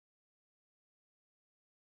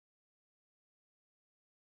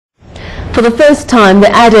For the first time, the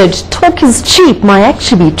adage, talk is cheap, might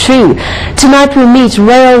actually be true. Tonight we meet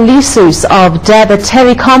Rael Lisus of Dabba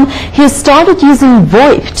Telecom. He has started using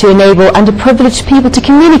VoIP to enable underprivileged people to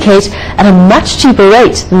communicate at a much cheaper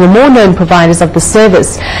rate than the more known providers of the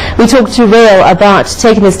service. We talked to Rael about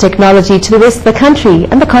taking this technology to the rest of the country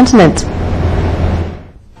and the continent.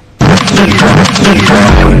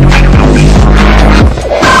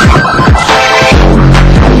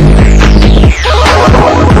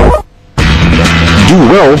 Do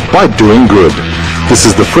well by doing good. This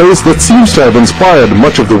is the phrase that seems to have inspired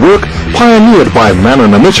much of the work pioneered by man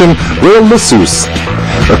on a mission, Rael Lisus.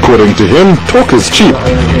 According to him, talk is cheap,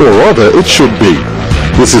 or rather it should be.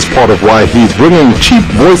 This is part of why he's bringing cheap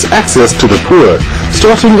voice access to the poor,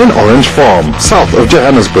 starting in Orange Farm, south of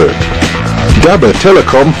Johannesburg. Dabba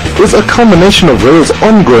Telecom is a combination of Rael's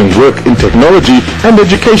ongoing work in technology and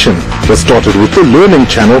education that started with the Learning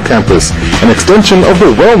Channel campus, an extension of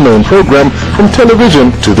the well-known program from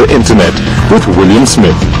television to the internet with William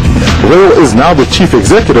Smith. Rael is now the chief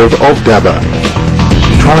executive of Dabba.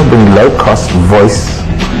 Trying to bring low-cost voice,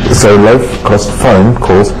 so low-cost phone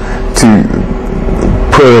calls to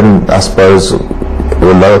poor, I suppose,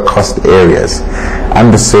 or lower-cost areas,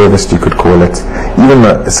 underserviced, you could call it. Even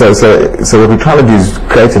so what we're trying to do is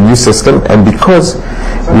create a new system, and because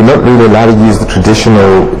we're not really allowed to use the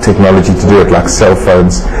traditional technology to do it, like cell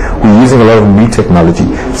phones, we're using a lot of new technology,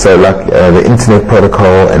 so like the internet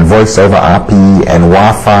protocol and voice over IP and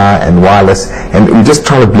Wi-Fi and wireless, and we're just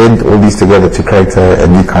trying to blend all these together to create a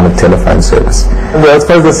new kind of telephone service. Well, I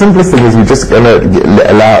suppose the simplest thing is we're just going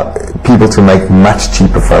to allow people to make much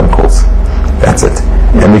cheaper phone calls. That's it.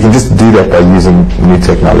 And we can just do that by using new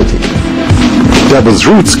technology. Dabba's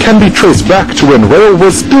roots can be traced back to when Rael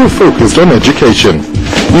was still focused on education.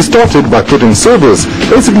 He started by putting servers,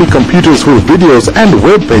 basically computers with videos and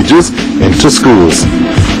web pages, into schools.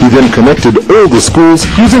 He then connected all the schools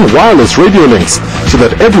using wireless radio links so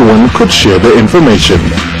that everyone could share their information.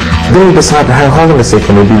 Then we decided, hey, hold on a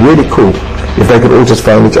second, it would be really cool if they could all just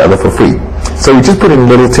phone each other for free. So we just put in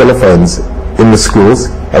little telephones in the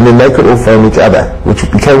schools, and then they could all phone each other, which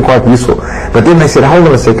became quite useful. But then they said, hold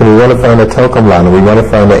on a second, we want to phone a Telecom line, or we want to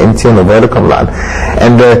phone an MTN or Vodacom line.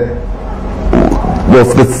 And well,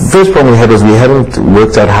 the first problem we had was we hadn't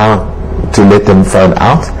worked out how to let them phone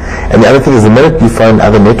out. And the other thing is, the minute you phone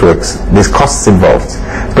other networks, there's costs involved.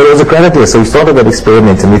 But it was a great idea, so we started that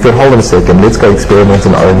experiment, and we thought, hold on a second, let's go experiment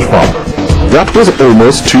in Orange Farm. That was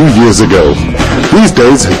almost 2 years ago. These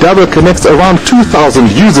days, Dabba connects around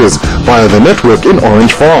 2,000 users via the network in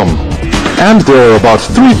Orange Farm. And there are about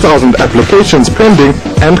 3,000 applications pending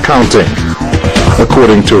and counting.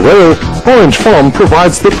 According to Rael, Orange Farm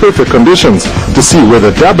provides the perfect conditions to see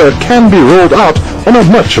whether Dabba can be rolled out on a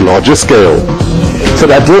much larger scale. So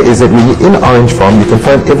the idea is that when you're in Orange Farm, you can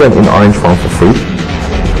phone everyone in Orange Farm for free.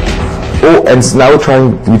 And so now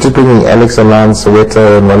we're just bringing Alex online,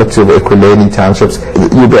 Soweto, and one or two of the Equileni townships.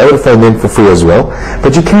 You'll be able to phone them for free as well.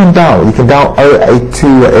 But you can dial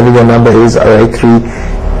 082, whatever your number is, 083,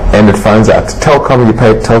 and it phones out. Telecom, you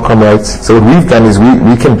pay Telecom rates. So what we've done is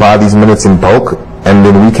we can buy these minutes in bulk, and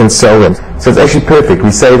then we can sell them. So it's actually perfect.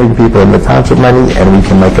 We're saving people in the township money, and we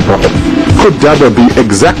can make a profit. Could Dabba be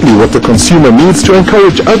exactly what the consumer needs to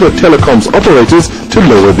encourage other telecoms operators to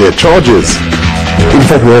lower their charges? In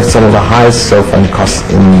fact, we have some of the highest cell phone costs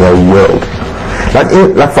in the world.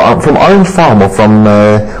 From Orange Farm or from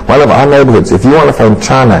one of our neighborhoods, if you want to phone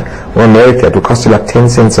China or America, it will cost you like 10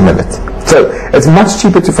 cents a minute. So it's much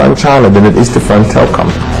cheaper to phone China than it is to phone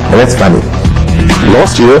Telecom. And that's funny.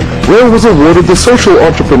 Last year, Rael was awarded the Social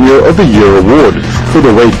Entrepreneur of the Year award for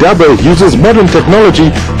the way Dabba uses modern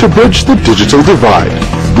technology to bridge the digital divide.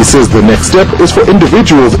 He says the next step is for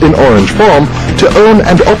individuals in Orange Farm to own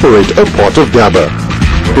and operate a part of Dabba.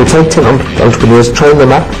 We'll take 10 entrepreneurs, train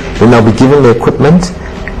them up, then they'll be given the equipment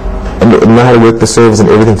and know how to work the servers and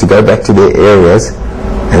everything to go back to their areas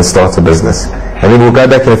and start a business. And then we'll go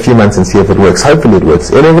back in a few months and see if it works. Hopefully it works.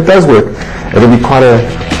 And if it does work, it'll be quite a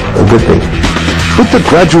good thing. With the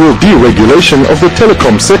gradual deregulation of the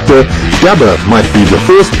telecom sector, Dabba might be the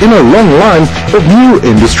first in a long line of new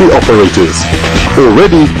industry operators.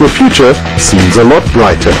 Already, the future seems a lot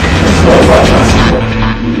brighter.